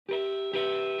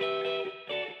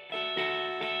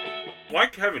Why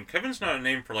Kevin? Kevin's not a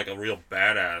name for like a real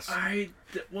badass. I'm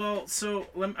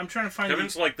trying to find.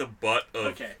 Kevin's like the butt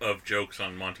of jokes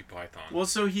on Monty Python. Well,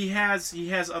 so he has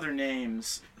other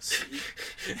names.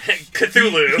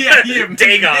 Cthulhu. Dagon.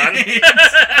 Dagon.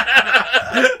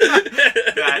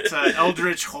 That's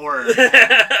Eldritch Horror.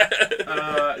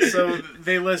 So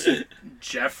they list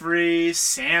Jeffrey,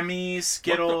 Sammy,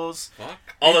 Skittles. Fuck.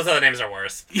 All those other names are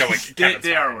worse. Go with Kevin's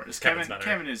they fine. are worse. Kevin's better.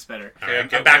 Kevin is better. All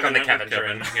right, I'm back on the Kevin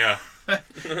Kevin. train. Yeah.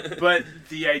 But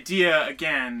the idea,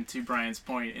 again, to Brian's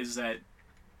point, is that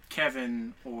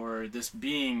Kevin, or this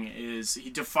being, he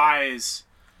defies.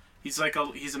 He's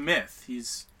a myth.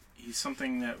 He's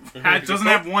something that doesn't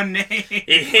have one name.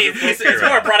 He's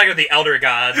more a product of the Elder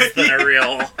Gods than a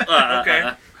real.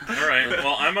 Okay. All right.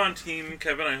 Well, I'm on Team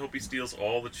Kevin. I hope he steals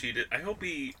all the Cheetos. I hope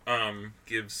he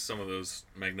gives some of those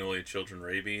Magnolia children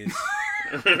rabies.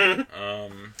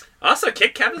 Also,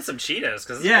 kick Kevin some Cheetos,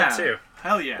 because it's good too.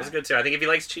 Hell yeah. It's good too. I think if he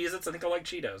likes Cheez-Its, I think he'll like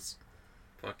Cheetos.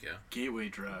 Fuck yeah. Gateway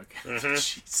drug. Mm-hmm.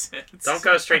 Cheez-Its. Don't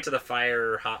go straight to the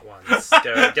fire hot ones.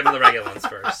 Give him the regular ones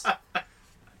first.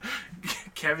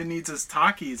 Kevin needs his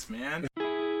Takis, man.